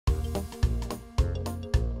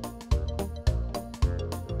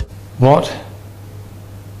What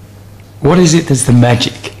is it that's the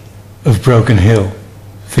magic of Broken Hill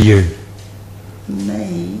for you?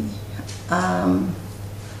 Me?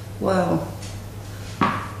 Well,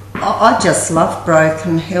 I just love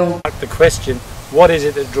Broken Hill. The question, what is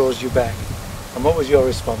it that draws you back? And what was your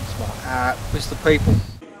response, Mark? It's the people.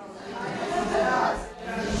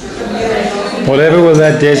 Whatever will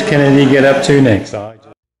that Des Kennedy get up to next?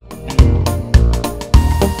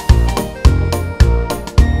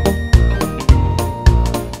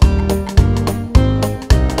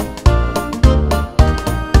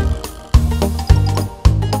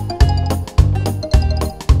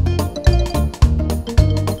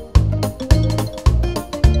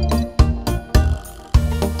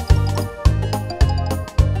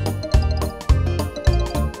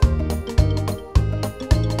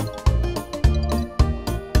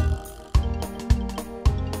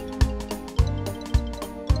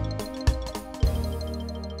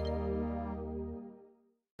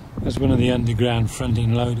 As one of the underground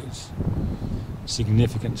fronting loaders.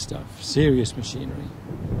 Significant stuff, serious machinery.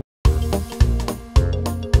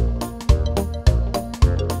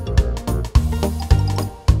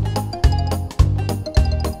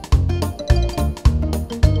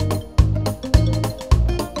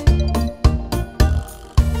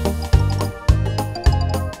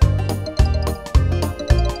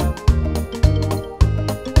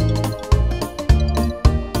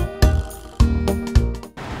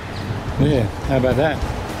 Yeah, how about that?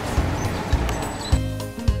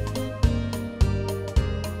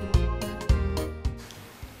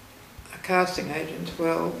 A casting agent,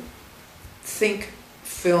 well, think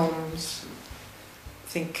films,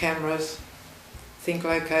 think cameras, think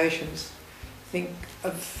locations, think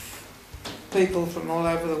of people from all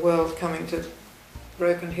over the world coming to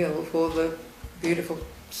Broken Hill for the beautiful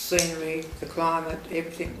scenery, the climate,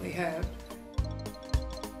 everything we have.